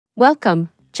Welcome,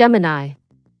 Gemini.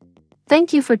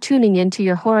 Thank you for tuning in to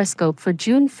your horoscope for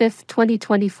June 5,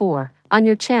 2024, on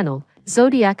your channel,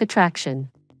 Zodiac Attraction.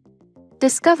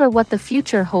 Discover what the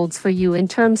future holds for you in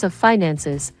terms of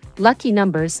finances, lucky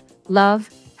numbers, love,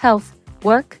 health,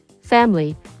 work,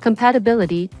 family,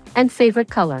 compatibility, and favorite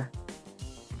color.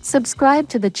 Subscribe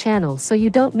to the channel so you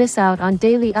don't miss out on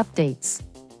daily updates.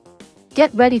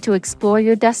 Get ready to explore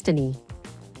your destiny.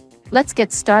 Let's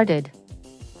get started.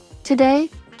 Today,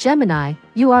 Gemini,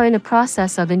 you are in a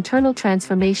process of internal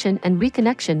transformation and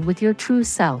reconnection with your true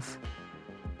self.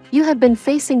 You have been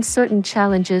facing certain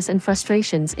challenges and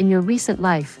frustrations in your recent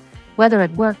life, whether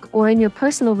at work or in your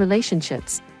personal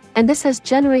relationships, and this has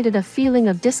generated a feeling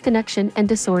of disconnection and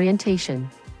disorientation.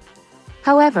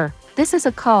 However, this is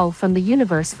a call from the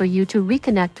universe for you to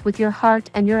reconnect with your heart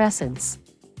and your essence.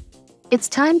 It's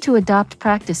time to adopt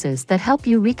practices that help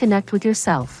you reconnect with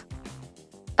yourself.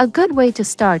 A good way to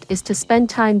start is to spend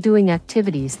time doing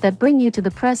activities that bring you to the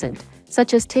present,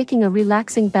 such as taking a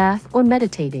relaxing bath or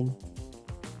meditating.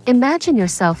 Imagine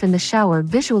yourself in the shower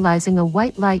visualizing a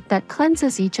white light that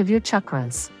cleanses each of your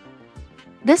chakras.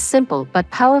 This simple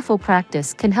but powerful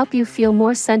practice can help you feel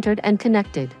more centered and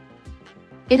connected.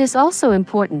 It is also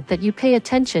important that you pay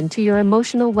attention to your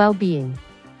emotional well-being.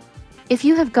 If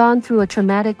you have gone through a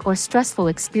traumatic or stressful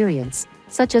experience,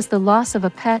 such as the loss of a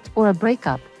pet or a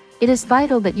breakup, it is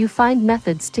vital that you find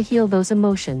methods to heal those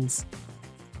emotions.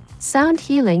 Sound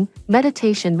healing,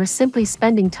 meditation, or simply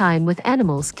spending time with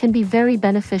animals can be very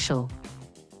beneficial.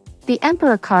 The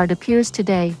Emperor card appears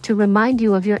today to remind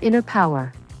you of your inner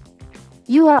power.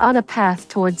 You are on a path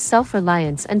towards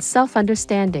self-reliance and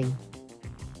self-understanding.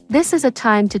 This is a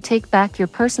time to take back your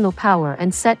personal power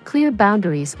and set clear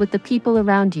boundaries with the people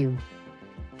around you.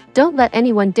 Don't let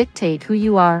anyone dictate who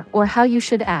you are or how you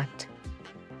should act.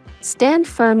 Stand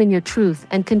firm in your truth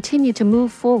and continue to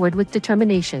move forward with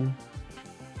determination.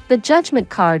 The Judgment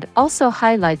card also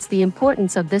highlights the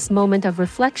importance of this moment of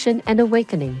reflection and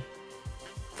awakening.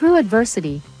 Through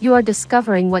adversity, you are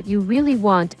discovering what you really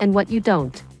want and what you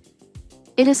don't.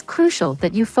 It is crucial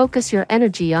that you focus your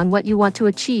energy on what you want to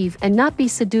achieve and not be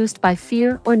seduced by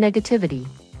fear or negativity.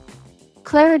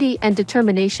 Clarity and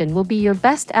determination will be your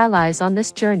best allies on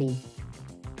this journey.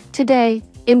 Today,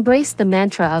 embrace the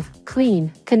mantra of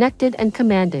clean, connected, and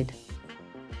commanded.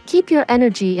 Keep your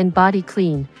energy and body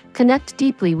clean, connect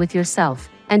deeply with yourself,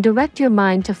 and direct your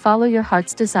mind to follow your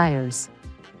heart's desires.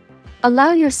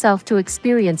 Allow yourself to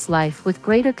experience life with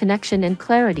greater connection and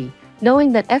clarity,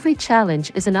 knowing that every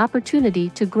challenge is an opportunity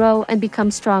to grow and become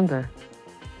stronger.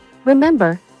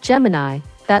 Remember, Gemini,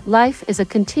 that life is a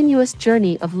continuous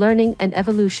journey of learning and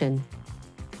evolution.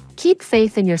 Keep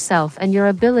faith in yourself and your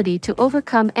ability to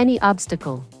overcome any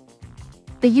obstacle.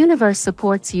 The universe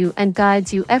supports you and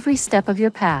guides you every step of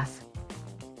your path.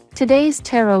 Today's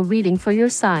tarot reading for your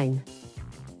sign.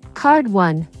 Card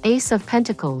 1, Ace of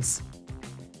Pentacles.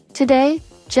 Today,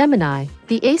 Gemini,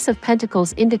 the Ace of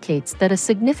Pentacles indicates that a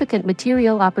significant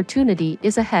material opportunity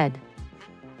is ahead.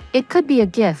 It could be a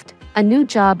gift, a new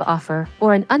job offer,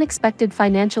 or an unexpected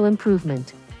financial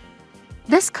improvement.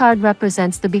 This card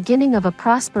represents the beginning of a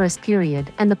prosperous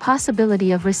period and the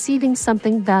possibility of receiving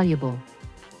something valuable.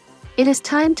 It is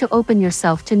time to open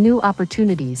yourself to new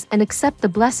opportunities and accept the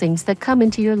blessings that come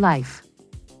into your life.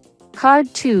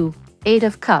 Card 2, Eight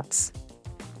of Cups.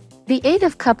 The Eight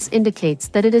of Cups indicates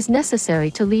that it is necessary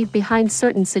to leave behind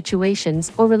certain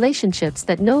situations or relationships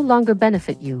that no longer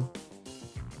benefit you.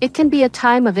 It can be a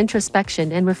time of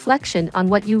introspection and reflection on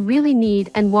what you really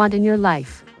need and want in your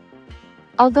life.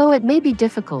 Although it may be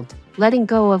difficult, letting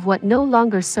go of what no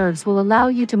longer serves will allow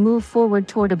you to move forward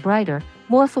toward a brighter,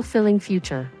 more fulfilling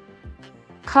future.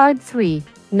 Card 3,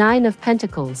 Nine of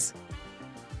Pentacles.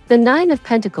 The Nine of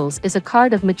Pentacles is a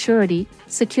card of maturity,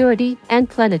 security, and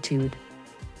plenitude.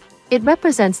 It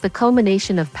represents the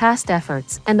culmination of past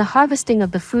efforts and the harvesting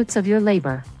of the fruits of your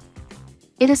labor.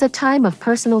 It is a time of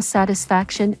personal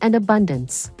satisfaction and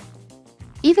abundance.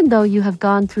 Even though you have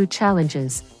gone through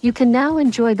challenges, you can now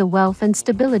enjoy the wealth and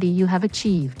stability you have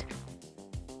achieved.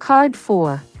 Card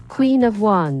 4, Queen of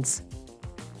Wands.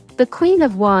 The Queen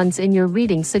of Wands in your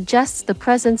reading suggests the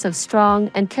presence of strong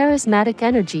and charismatic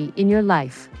energy in your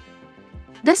life.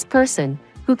 This person,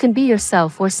 who can be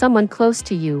yourself or someone close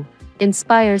to you,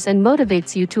 inspires and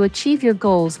motivates you to achieve your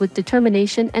goals with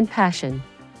determination and passion.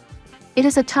 It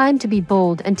is a time to be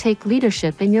bold and take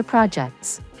leadership in your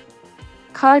projects.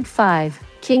 Card 5,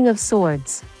 King of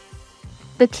Swords.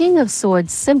 The King of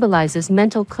Swords symbolizes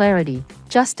mental clarity,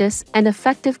 justice, and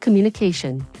effective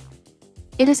communication.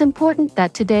 It is important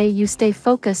that today you stay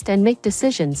focused and make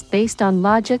decisions based on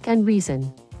logic and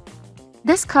reason.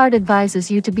 This card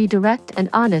advises you to be direct and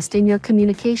honest in your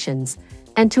communications,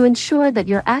 and to ensure that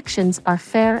your actions are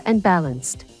fair and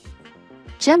balanced.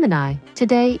 Gemini,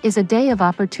 today is a day of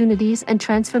opportunities and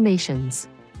transformations.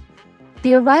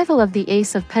 The arrival of the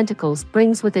Ace of Pentacles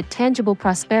brings with it tangible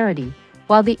prosperity,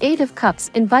 while the Eight of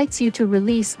Cups invites you to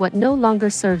release what no longer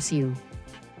serves you.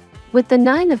 With the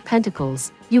Nine of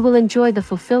Pentacles, you will enjoy the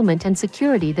fulfillment and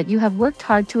security that you have worked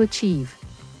hard to achieve.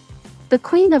 The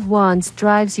Queen of Wands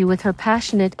drives you with her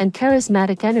passionate and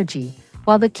charismatic energy,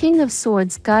 while the King of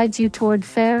Swords guides you toward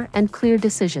fair and clear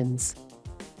decisions.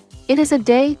 It is a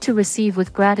day to receive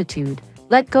with gratitude,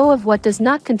 let go of what does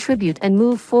not contribute and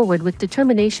move forward with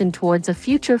determination towards a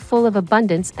future full of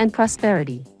abundance and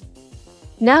prosperity.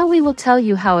 Now we will tell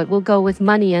you how it will go with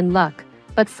money and luck,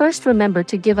 but first remember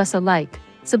to give us a like,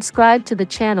 subscribe to the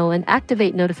channel and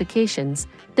activate notifications.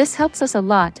 This helps us a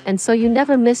lot and so you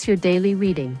never miss your daily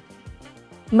reading.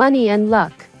 Money and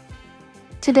luck.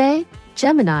 Today,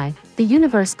 Gemini, the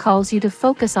universe calls you to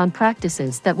focus on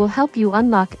practices that will help you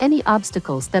unlock any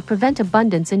obstacles that prevent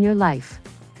abundance in your life.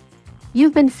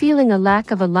 You've been feeling a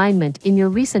lack of alignment in your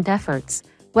recent efforts,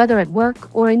 whether at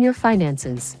work or in your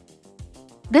finances.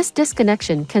 This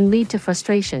disconnection can lead to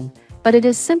frustration, but it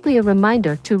is simply a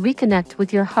reminder to reconnect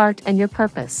with your heart and your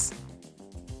purpose.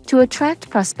 To attract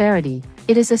prosperity,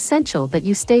 it is essential that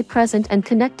you stay present and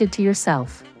connected to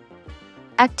yourself.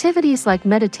 Activities like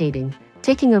meditating,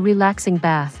 taking a relaxing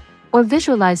bath, or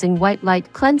visualizing white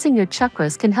light cleansing your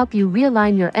chakras can help you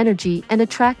realign your energy and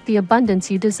attract the abundance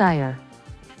you desire.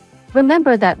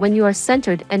 Remember that when you are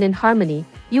centered and in harmony,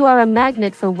 you are a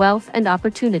magnet for wealth and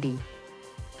opportunity.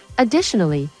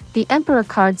 Additionally, the Emperor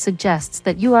card suggests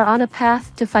that you are on a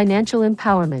path to financial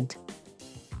empowerment.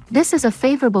 This is a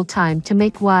favorable time to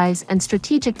make wise and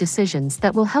strategic decisions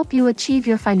that will help you achieve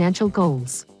your financial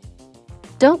goals.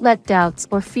 Don't let doubts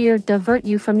or fear divert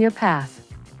you from your path.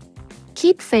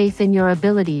 Keep faith in your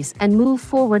abilities and move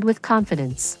forward with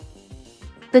confidence.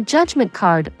 The Judgment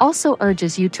card also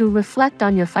urges you to reflect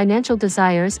on your financial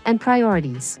desires and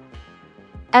priorities.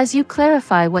 As you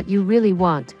clarify what you really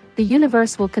want, the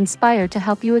universe will conspire to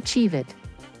help you achieve it.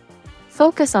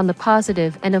 Focus on the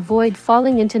positive and avoid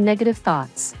falling into negative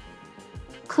thoughts.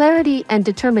 Clarity and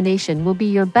determination will be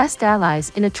your best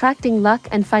allies in attracting luck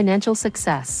and financial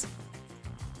success.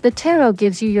 The tarot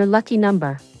gives you your lucky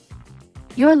number.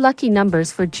 Your lucky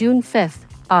numbers for June 5th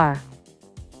are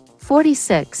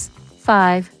 46,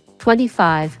 5,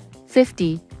 25,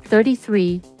 50,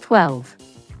 33, 12.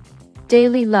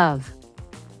 Daily love.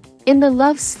 In the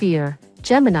love sphere,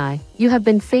 Gemini, you have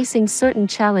been facing certain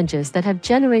challenges that have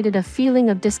generated a feeling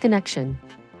of disconnection.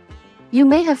 You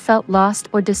may have felt lost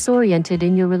or disoriented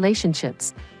in your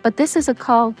relationships, but this is a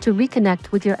call to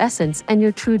reconnect with your essence and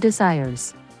your true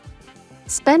desires.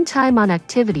 Spend time on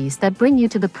activities that bring you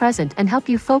to the present and help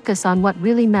you focus on what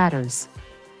really matters.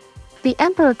 The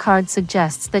Emperor card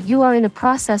suggests that you are in a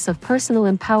process of personal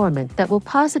empowerment that will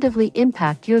positively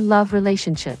impact your love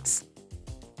relationships.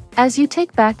 As you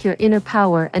take back your inner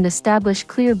power and establish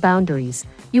clear boundaries,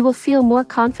 you will feel more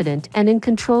confident and in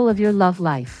control of your love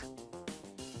life.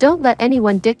 Don't let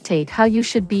anyone dictate how you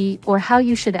should be or how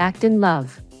you should act in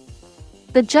love.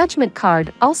 The Judgment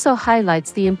card also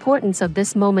highlights the importance of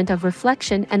this moment of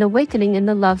reflection and awakening in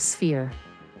the love sphere.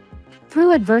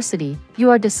 Through adversity, you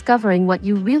are discovering what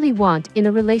you really want in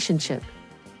a relationship.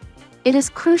 It is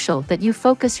crucial that you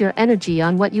focus your energy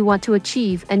on what you want to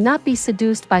achieve and not be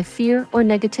seduced by fear or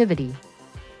negativity.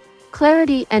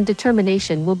 Clarity and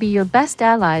determination will be your best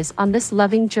allies on this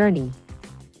loving journey.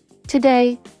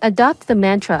 Today, adopt the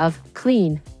mantra of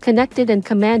clean, connected and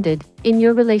commanded in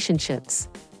your relationships.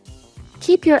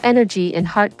 Keep your energy and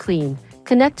heart clean,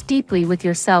 connect deeply with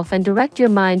yourself and direct your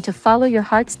mind to follow your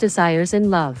heart's desires in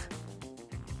love.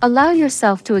 Allow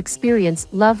yourself to experience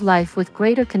love life with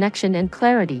greater connection and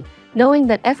clarity, knowing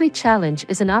that every challenge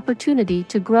is an opportunity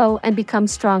to grow and become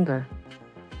stronger.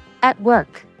 At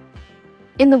work.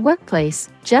 In the workplace,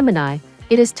 Gemini,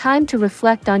 it is time to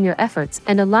reflect on your efforts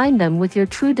and align them with your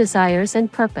true desires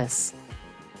and purpose.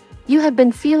 You have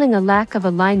been feeling a lack of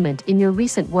alignment in your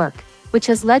recent work, which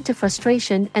has led to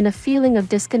frustration and a feeling of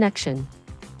disconnection.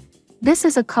 This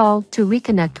is a call to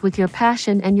reconnect with your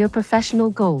passion and your professional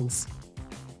goals.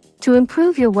 To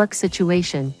improve your work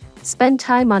situation, spend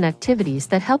time on activities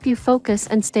that help you focus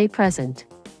and stay present.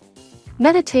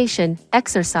 Meditation,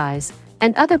 exercise,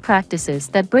 and other practices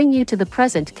that bring you to the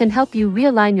present can help you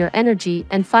realign your energy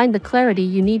and find the clarity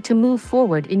you need to move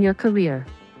forward in your career.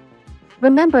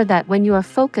 Remember that when you are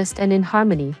focused and in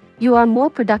harmony, you are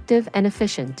more productive and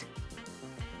efficient.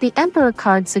 The Emperor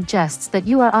card suggests that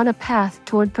you are on a path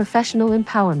toward professional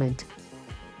empowerment.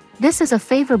 This is a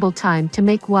favorable time to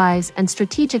make wise and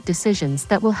strategic decisions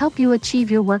that will help you achieve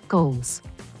your work goals.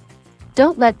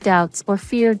 Don't let doubts or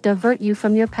fear divert you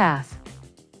from your path.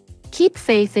 Keep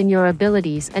faith in your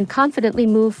abilities and confidently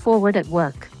move forward at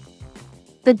work.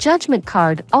 The Judgment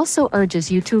card also urges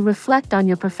you to reflect on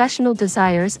your professional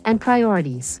desires and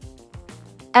priorities.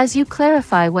 As you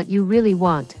clarify what you really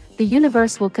want, the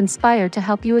universe will conspire to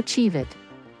help you achieve it.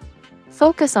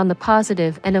 Focus on the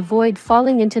positive and avoid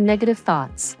falling into negative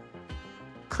thoughts.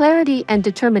 Clarity and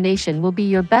determination will be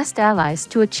your best allies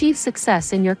to achieve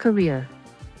success in your career.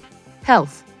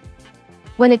 Health.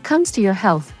 When it comes to your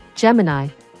health, Gemini,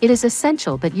 it is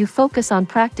essential that you focus on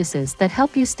practices that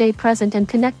help you stay present and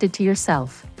connected to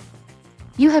yourself.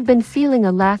 You have been feeling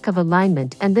a lack of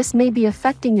alignment, and this may be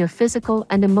affecting your physical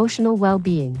and emotional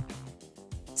well-being.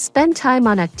 Spend time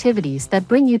on activities that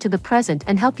bring you to the present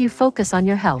and help you focus on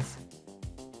your health.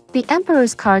 The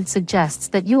Emperor's card suggests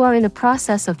that you are in a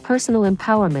process of personal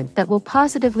empowerment that will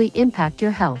positively impact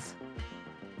your health.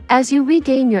 As you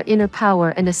regain your inner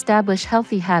power and establish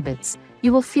healthy habits,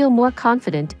 you will feel more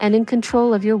confident and in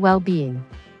control of your well-being.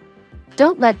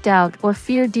 Don't let doubt or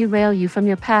fear derail you from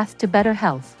your path to better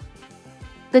health.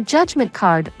 The Judgment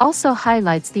card also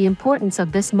highlights the importance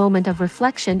of this moment of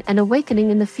reflection and awakening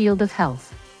in the field of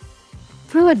health.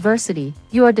 Through adversity,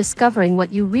 you are discovering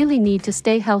what you really need to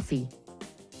stay healthy.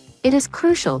 It is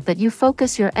crucial that you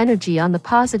focus your energy on the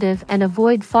positive and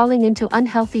avoid falling into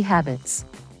unhealthy habits.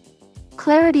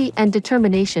 Clarity and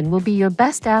determination will be your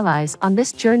best allies on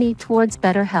this journey towards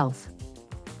better health.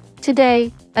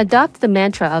 Today, adopt the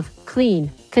mantra of clean,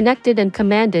 connected, and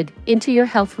commanded into your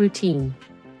health routine.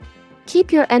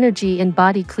 Keep your energy and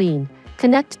body clean,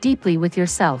 connect deeply with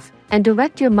yourself, and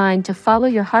direct your mind to follow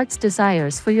your heart's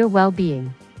desires for your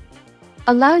well-being.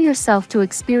 Allow yourself to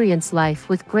experience life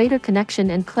with greater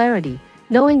connection and clarity,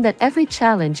 knowing that every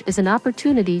challenge is an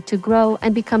opportunity to grow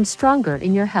and become stronger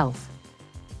in your health.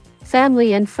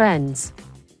 Family and friends.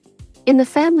 In the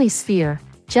family sphere,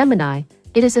 Gemini,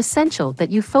 it is essential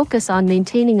that you focus on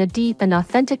maintaining a deep and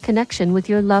authentic connection with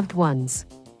your loved ones.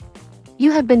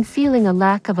 You have been feeling a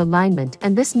lack of alignment,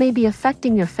 and this may be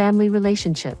affecting your family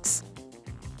relationships.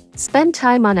 Spend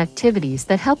time on activities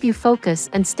that help you focus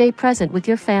and stay present with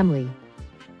your family.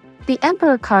 The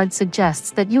Emperor card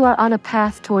suggests that you are on a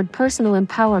path toward personal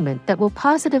empowerment that will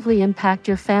positively impact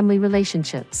your family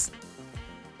relationships.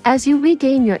 As you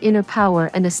regain your inner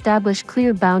power and establish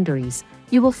clear boundaries,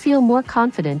 you will feel more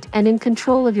confident and in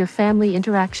control of your family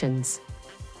interactions.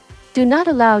 Do not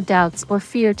allow doubts or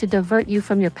fear to divert you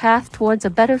from your path towards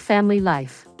a better family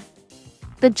life.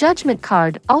 The Judgment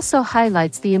card also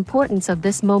highlights the importance of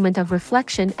this moment of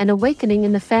reflection and awakening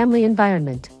in the family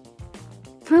environment.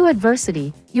 Through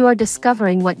adversity, you are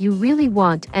discovering what you really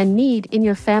want and need in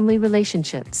your family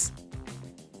relationships.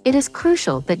 It is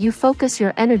crucial that you focus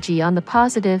your energy on the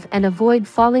positive and avoid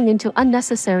falling into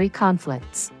unnecessary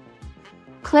conflicts.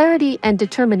 Clarity and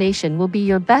determination will be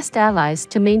your best allies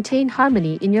to maintain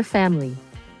harmony in your family.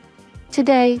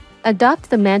 Today, adopt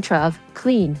the mantra of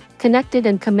clean, connected,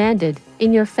 and commanded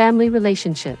in your family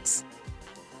relationships.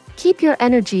 Keep your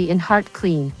energy and heart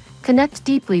clean, connect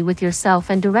deeply with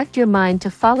yourself, and direct your mind to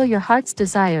follow your heart's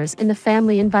desires in the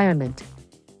family environment.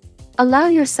 Allow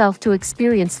yourself to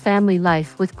experience family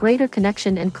life with greater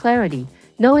connection and clarity,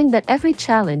 knowing that every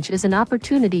challenge is an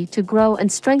opportunity to grow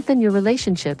and strengthen your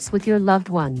relationships with your loved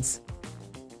ones.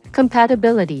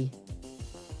 Compatibility.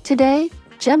 Today,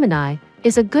 Gemini,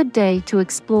 is a good day to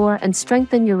explore and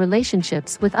strengthen your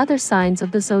relationships with other signs of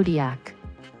the zodiac.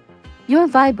 Your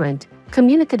vibrant,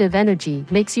 communicative energy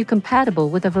makes you compatible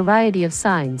with a variety of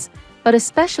signs, but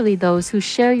especially those who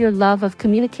share your love of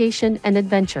communication and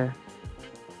adventure.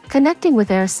 Connecting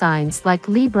with air signs like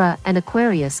Libra and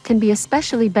Aquarius can be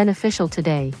especially beneficial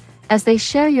today, as they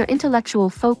share your intellectual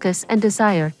focus and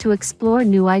desire to explore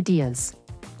new ideas.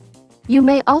 You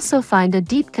may also find a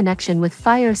deep connection with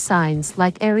fire signs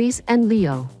like Aries and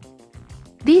Leo.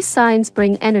 These signs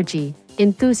bring energy,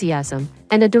 enthusiasm,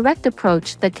 and a direct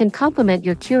approach that can complement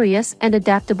your curious and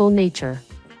adaptable nature.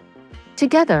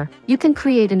 Together, you can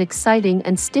create an exciting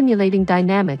and stimulating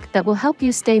dynamic that will help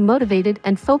you stay motivated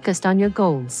and focused on your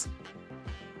goals.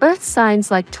 Earth signs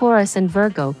like Taurus and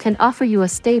Virgo can offer you a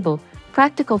stable,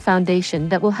 practical foundation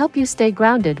that will help you stay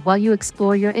grounded while you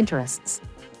explore your interests.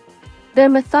 Their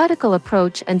methodical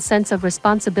approach and sense of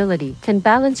responsibility can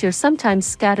balance your sometimes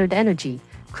scattered energy,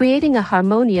 creating a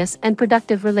harmonious and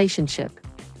productive relationship.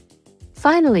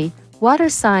 Finally, water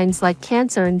signs like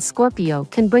Cancer and Scorpio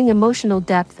can bring emotional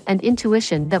depth and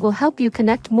intuition that will help you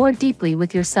connect more deeply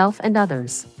with yourself and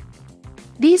others.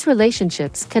 These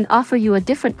relationships can offer you a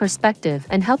different perspective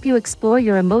and help you explore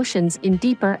your emotions in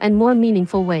deeper and more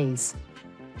meaningful ways.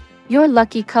 Your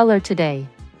lucky color today.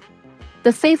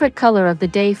 The favorite color of the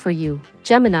day for you,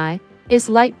 Gemini, is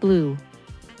light blue.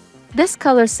 This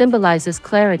color symbolizes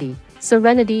clarity,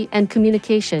 serenity, and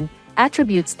communication,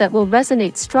 attributes that will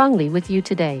resonate strongly with you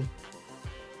today.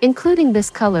 Including this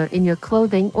color in your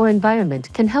clothing or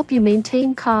environment can help you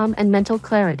maintain calm and mental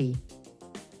clarity.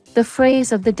 The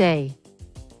phrase of the day.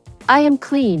 I am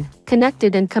clean,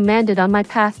 connected, and commanded on my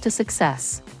path to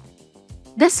success.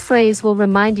 This phrase will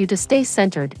remind you to stay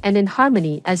centered and in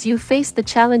harmony as you face the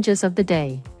challenges of the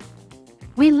day.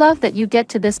 We love that you get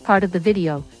to this part of the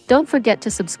video. Don't forget to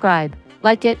subscribe,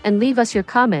 like it, and leave us your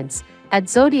comments. At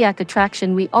Zodiac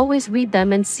Attraction, we always read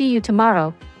them and see you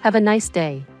tomorrow. Have a nice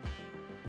day.